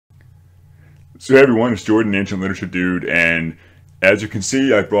So hey everyone, it's Jordan, Ancient Literature Dude, and as you can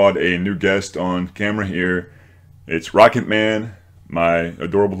see, I brought a new guest on camera here. It's Rocket Man, my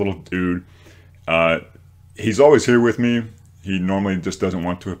adorable little dude. He's always here with me. He normally just doesn't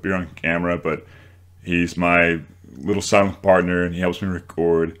want to appear on camera, but he's my little silent partner, and he helps me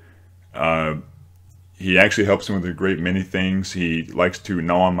record. He actually helps me with a great many things. He likes to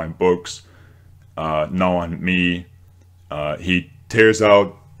gnaw on my books, gnaw on me. He tears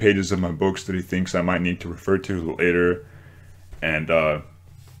out pages of my books that he thinks I might need to refer to later, and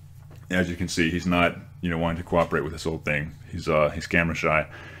as you can see, he's not wanting to cooperate with this whole thing. He's camera shy,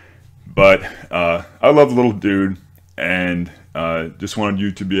 but I love the little dude, and just wanted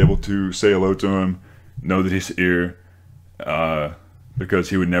you to be able to say hello to him, know that he's here, because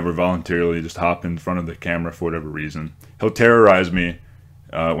he would never voluntarily just hop in front of the camera for whatever reason. He'll terrorize me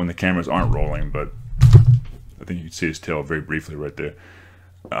when the cameras aren't rolling, but I think you can see his tail very briefly right there.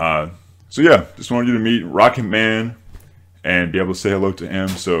 So yeah, just wanted you to meet Rocket Man and be able to say hello to him.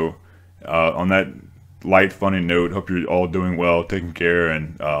 So on that light, funny note, hope you're all doing well, taking care,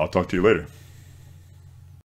 and I'll talk to you later.